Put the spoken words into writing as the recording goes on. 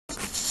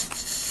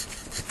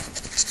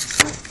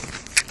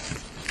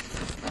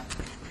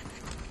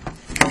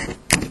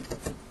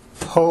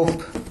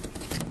Hope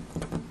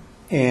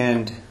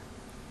and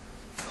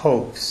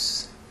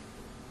hopes.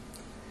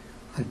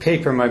 On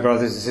paper, my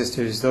brothers and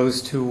sisters,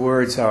 those two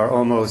words are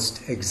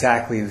almost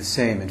exactly the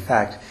same. In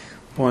fact,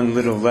 one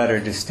little letter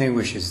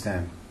distinguishes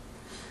them.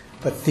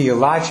 But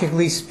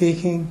theologically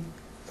speaking,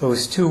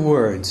 those two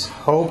words,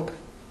 hope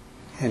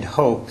and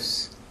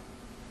hopes,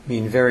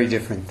 mean very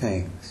different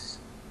things.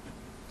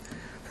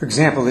 For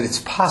example, that it's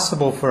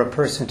possible for a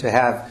person to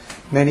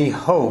have many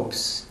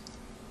hopes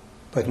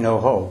but no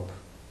hope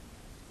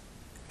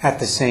at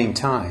the same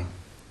time.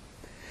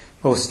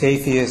 Most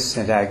atheists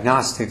and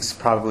agnostics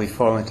probably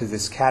fall into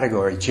this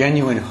category.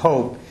 Genuine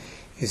hope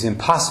is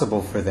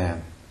impossible for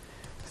them.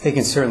 They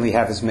can certainly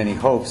have as many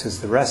hopes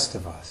as the rest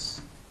of us.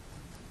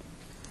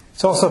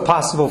 It's also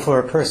possible for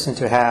a person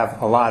to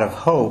have a lot of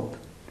hope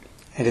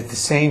and at the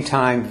same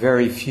time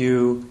very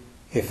few,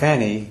 if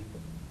any,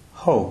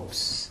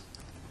 hopes.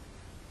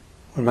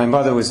 When my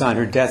mother was on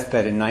her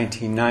deathbed in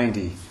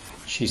 1990,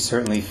 she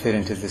certainly fit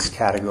into this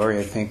category.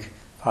 I think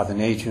Father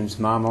Najum's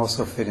mom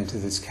also fit into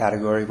this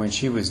category when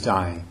she was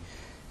dying.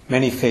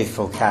 Many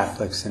faithful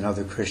Catholics and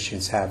other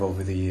Christians have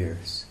over the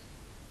years.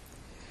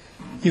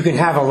 You can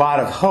have a lot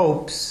of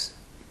hopes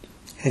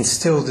and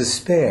still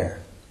despair.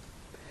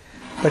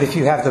 But if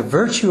you have the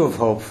virtue of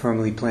hope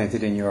firmly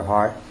planted in your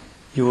heart,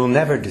 you will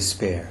never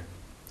despair.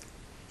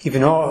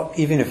 Even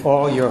if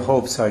all your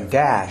hopes are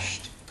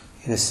dashed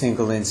in a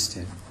single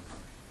instant.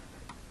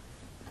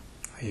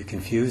 Are you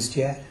confused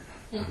yet?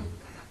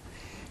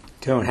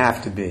 Don't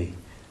have to be.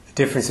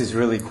 The difference is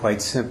really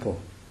quite simple.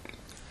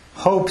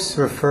 Hopes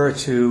refer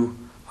to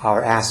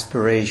our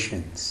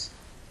aspirations.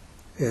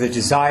 They're the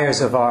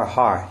desires of our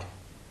heart.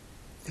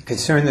 They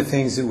concern the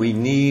things that we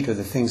need or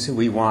the things that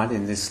we want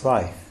in this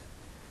life.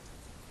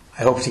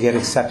 I hope to get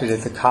accepted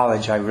at the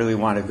college I really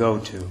want to go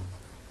to.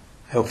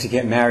 I hope to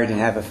get married and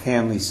have a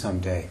family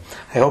someday.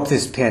 I hope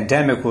this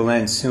pandemic will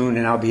end soon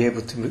and I'll be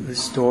able to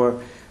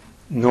restore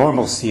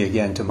normalcy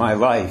again to my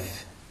life.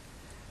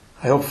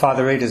 I hope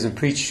Father Ray doesn't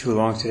preach too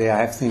long today. I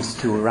have things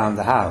to do around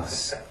the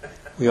house.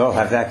 We all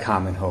have that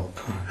common hope.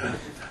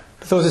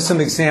 But those are some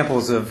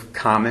examples of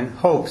common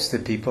hopes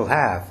that people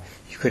have.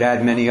 You could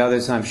add many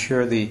others. I'm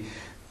sure the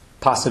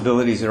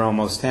possibilities are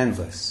almost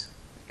endless.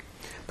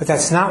 But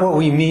that's not what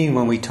we mean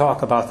when we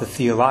talk about the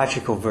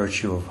theological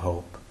virtue of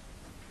hope.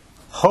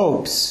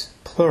 Hopes,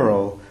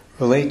 plural,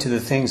 relate to the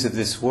things of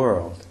this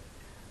world.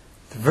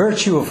 The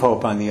virtue of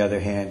hope, on the other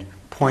hand,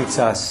 points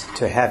us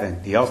to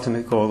heaven, the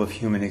ultimate goal of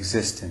human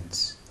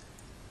existence.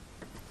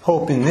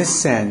 Hope in this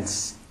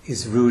sense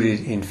is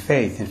rooted in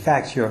faith. In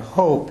fact, your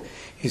hope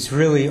is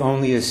really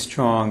only as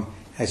strong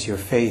as your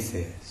faith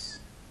is.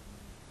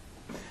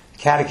 The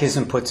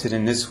Catechism puts it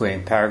in this way,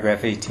 in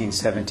paragraph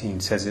 1817,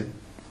 says it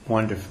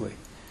wonderfully.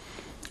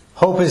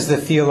 Hope is the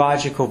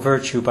theological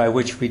virtue by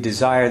which we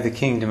desire the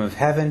kingdom of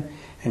heaven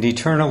and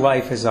eternal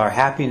life as our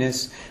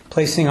happiness,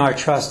 placing our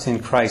trust in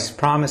Christ's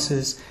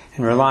promises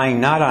and relying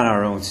not on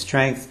our own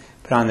strength,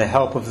 but on the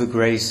help of the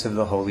grace of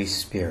the Holy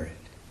Spirit.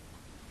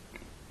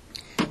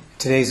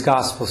 Today's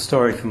gospel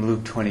story from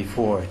Luke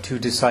 24. Two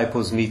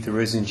disciples meet the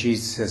risen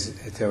Jesus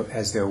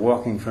as they're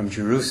walking from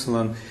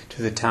Jerusalem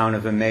to the town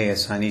of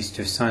Emmaus on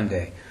Easter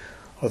Sunday,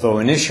 although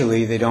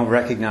initially they don't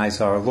recognize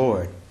our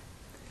Lord.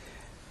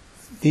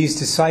 These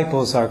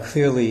disciples are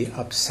clearly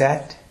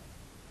upset,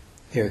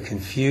 they're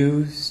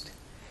confused,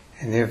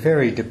 and they're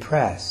very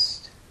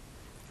depressed.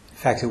 In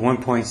fact, at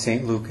one point,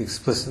 St. Luke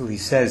explicitly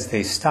says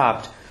they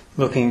stopped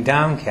looking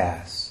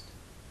downcast.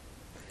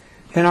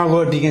 Then our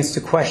Lord begins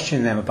to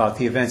question them about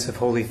the events of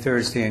Holy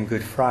Thursday and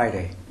Good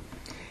Friday.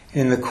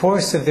 In the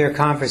course of their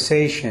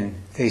conversation,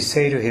 they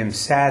say to him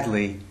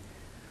sadly,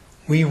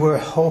 we were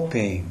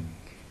hoping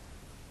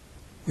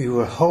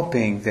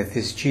that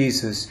this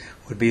Jesus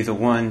would be the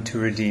one to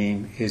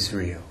redeem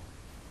Israel.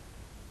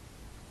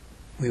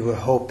 We were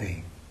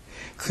hoping.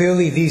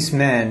 Clearly, these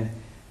men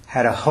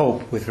had a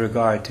hope with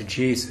regard to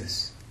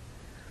Jesus.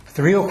 But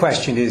the real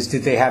question is,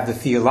 did they have the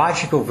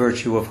theological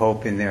virtue of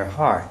hope in their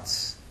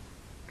hearts?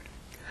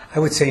 I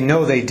would say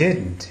no, they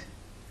didn't.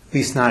 At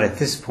least not at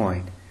this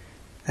point.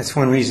 That's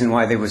one reason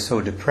why they were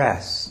so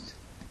depressed.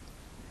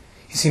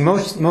 You see,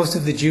 most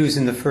of the Jews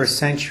in the first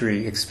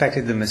century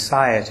expected the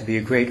Messiah to be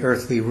a great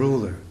earthly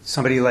ruler,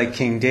 somebody like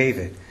King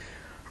David,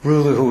 a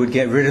ruler who would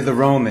get rid of the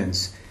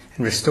Romans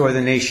and restore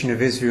the nation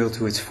of Israel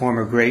to its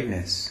former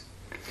greatness.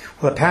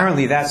 Well,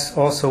 apparently that's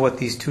also what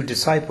these two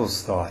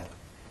disciples thought.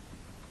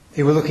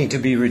 They were looking to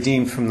be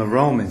redeemed from the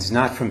Romans,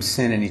 not from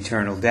sin and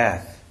eternal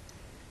death.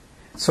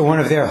 So one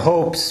of their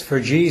hopes for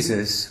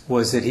Jesus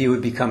was that he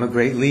would become a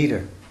great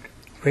leader,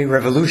 a great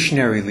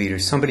revolutionary leader,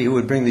 somebody who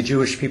would bring the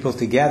Jewish people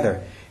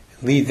together,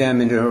 lead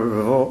them into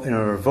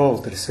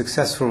a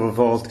successful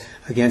revolt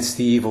against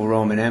the evil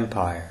Roman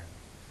Empire.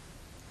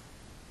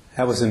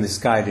 That was a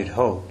misguided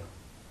hope.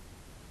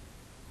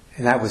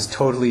 And that was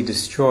totally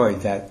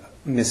destroyed, that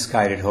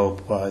misguided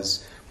hope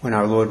was, when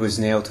our Lord was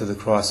nailed to the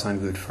cross on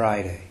Good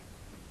Friday.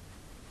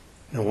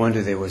 No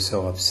wonder they were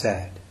so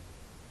upset.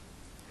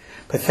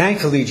 But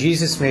thankfully,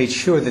 Jesus made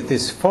sure that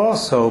this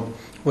false hope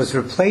was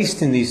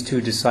replaced in these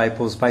two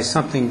disciples by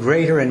something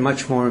greater and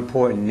much more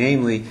important,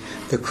 namely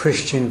the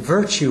Christian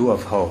virtue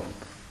of hope.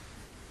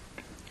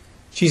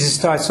 Jesus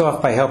starts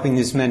off by helping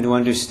these men to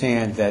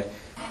understand that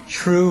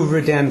true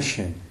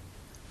redemption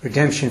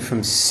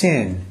from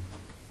sin,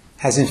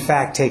 has in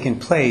fact taken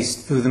place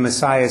through the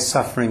Messiah's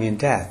suffering and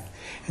death,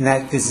 and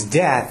that this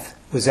death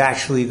was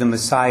actually the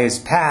Messiah's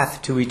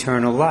path to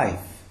eternal life.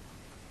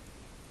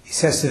 He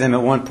says to them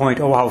at one point,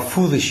 "Oh, how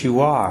foolish you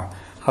are,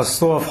 how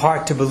slow of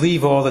heart to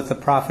believe all that the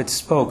prophets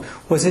spoke.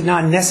 Was it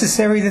not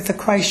necessary that the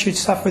Christ should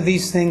suffer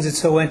these things and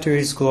so enter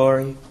his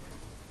glory?"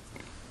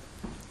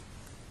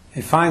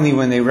 And finally,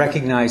 when they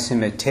recognize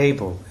him at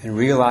table and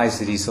realize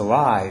that he's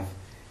alive,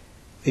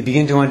 they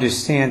begin to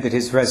understand that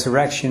his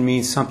resurrection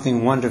means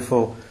something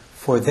wonderful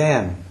for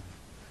them,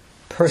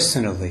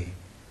 personally,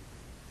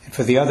 and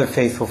for the other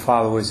faithful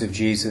followers of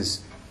Jesus,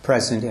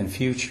 present and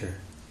future.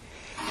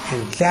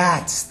 And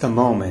that's the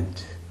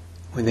moment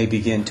when they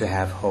begin to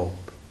have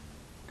hope.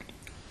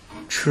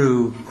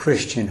 True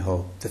Christian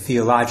hope, the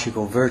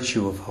theological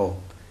virtue of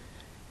hope,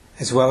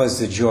 as well as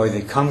the joy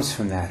that comes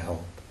from that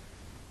hope.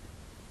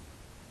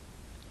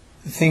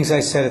 The things I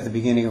said at the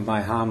beginning of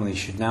my homily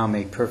should now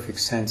make perfect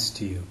sense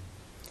to you.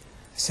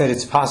 I said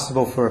it's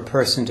possible for a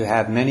person to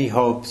have many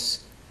hopes,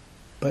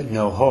 but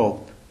no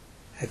hope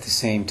at the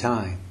same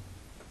time.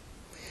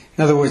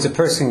 In other words, a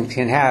person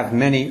can have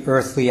many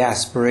earthly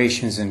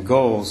aspirations and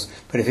goals,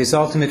 but if his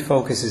ultimate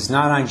focus is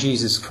not on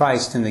Jesus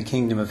Christ and the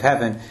kingdom of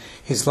heaven,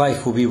 his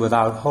life will be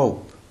without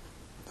hope,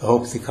 the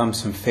hope that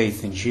comes from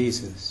faith in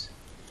Jesus.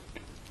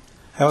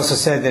 I also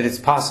said that it's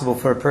possible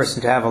for a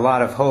person to have a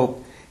lot of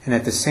hope and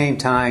at the same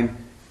time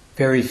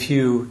very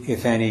few,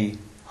 if any,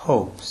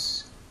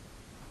 hopes.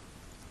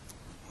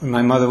 When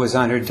my mother was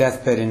on her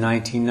deathbed in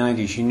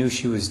 1990, she knew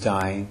she was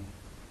dying.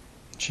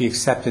 She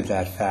accepted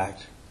that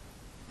fact.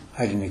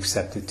 I didn't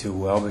accept it too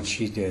well, but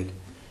she did.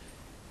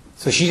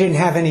 So she didn't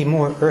have any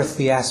more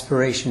earthly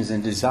aspirations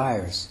and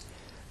desires,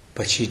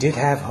 but she did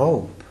have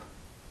hope,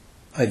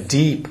 a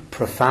deep,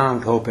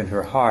 profound hope in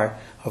her heart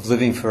of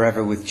living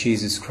forever with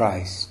Jesus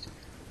Christ,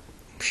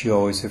 whom she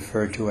always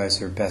referred to as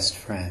her best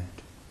friend.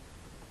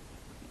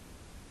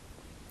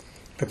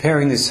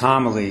 Preparing this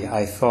homily,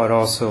 I thought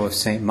also of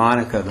St.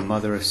 Monica, the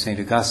mother of St.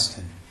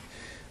 Augustine.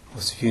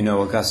 Most of you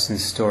know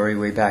Augustine's story.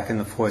 Way back in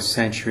the 4th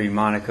century,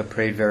 Monica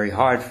prayed very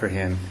hard for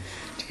him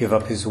to give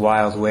up his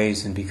wild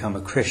ways and become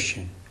a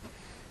Christian.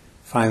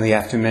 Finally,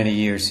 after many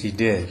years, he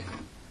did.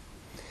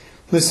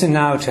 Listen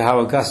now to how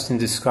Augustine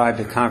described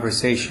a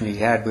conversation he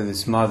had with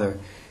his mother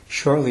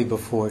shortly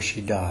before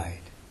she died.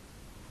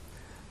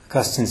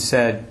 Augustine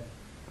said,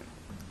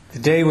 "The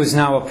day was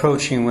now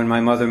approaching when my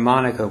mother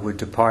Monica would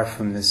depart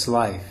from this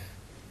life.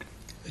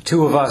 The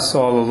two of us,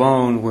 all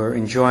alone, were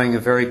enjoying a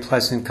very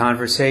pleasant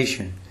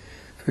conversation,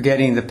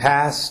 forgetting the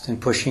past and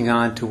pushing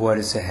on to what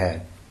is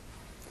ahead.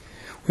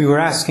 We were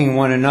asking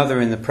one another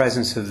in the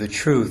presence of the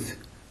truth,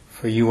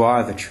 for you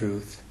are the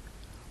truth,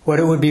 what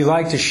it would be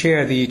like to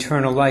share the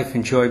eternal life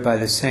enjoyed by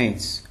the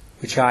saints,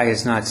 which eye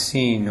has not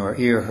seen nor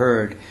ear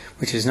heard,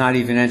 which has not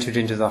even entered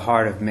into the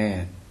heart of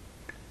man.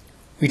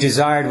 We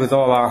desired with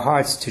all our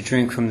hearts to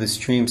drink from the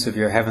streams of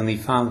your heavenly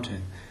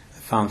fountain,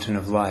 the fountain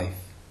of life.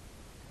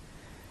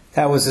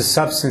 That was the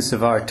substance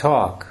of our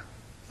talk,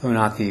 though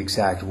not the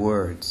exact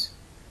words.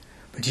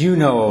 But you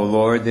know, O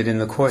Lord, that in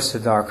the course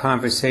of our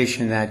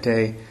conversation that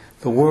day,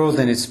 the world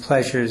and its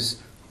pleasures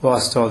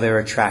lost all their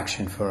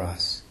attraction for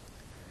us.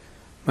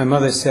 My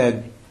mother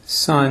said,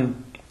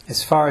 'Son,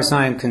 as far as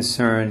I am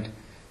concerned,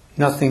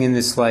 nothing in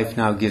this life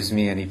now gives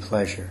me any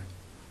pleasure.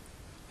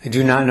 I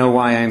do not know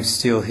why I am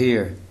still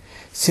here,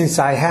 since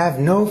I have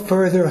no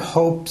further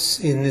hopes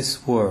in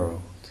this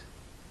world.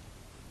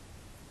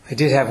 I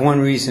did have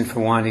one reason for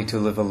wanting to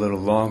live a little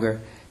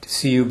longer, to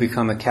see you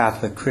become a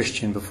Catholic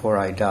Christian before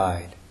I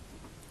died.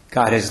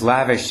 God has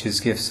lavished his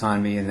gifts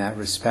on me in that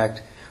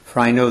respect, for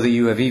I know that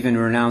you have even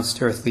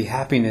renounced earthly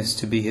happiness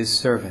to be his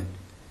servant.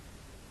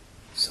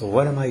 So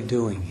what am I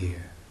doing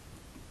here?'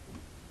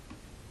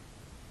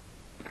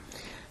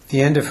 At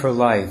the end of her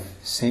life,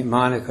 St.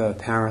 Monica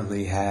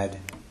apparently had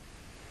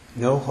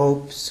no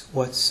hopes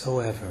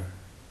whatsoever,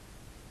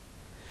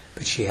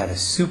 but she had a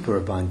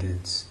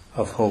superabundance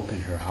of hope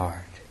in her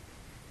heart.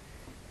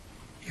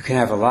 You can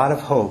have a lot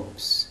of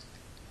hopes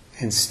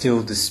and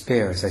still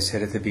despair, as I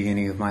said at the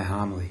beginning of my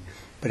homily.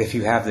 But if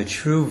you have the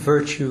true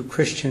virtue,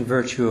 Christian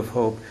virtue of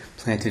hope,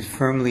 planted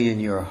firmly in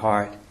your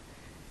heart,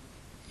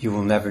 you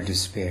will never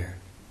despair.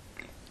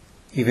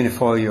 Even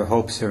if all your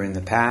hopes are in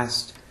the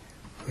past,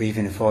 or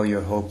even if all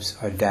your hopes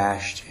are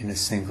dashed in a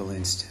single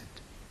instant.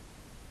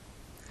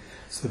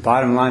 So the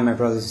bottom line, my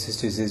brothers and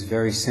sisters, is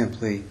very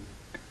simply,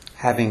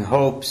 having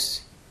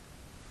hopes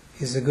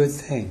is a good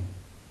thing.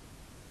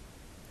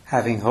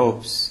 Having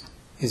hopes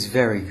is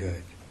very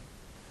good.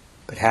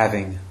 But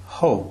having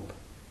hope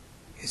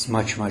is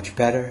much, much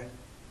better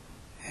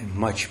and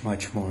much,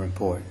 much more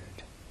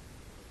important.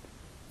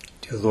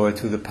 Dear Lord,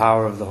 through the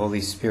power of the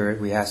Holy Spirit,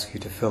 we ask you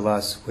to fill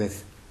us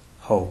with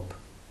hope,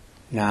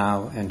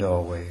 now and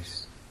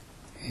always.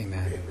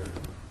 Amen.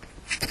 Amen.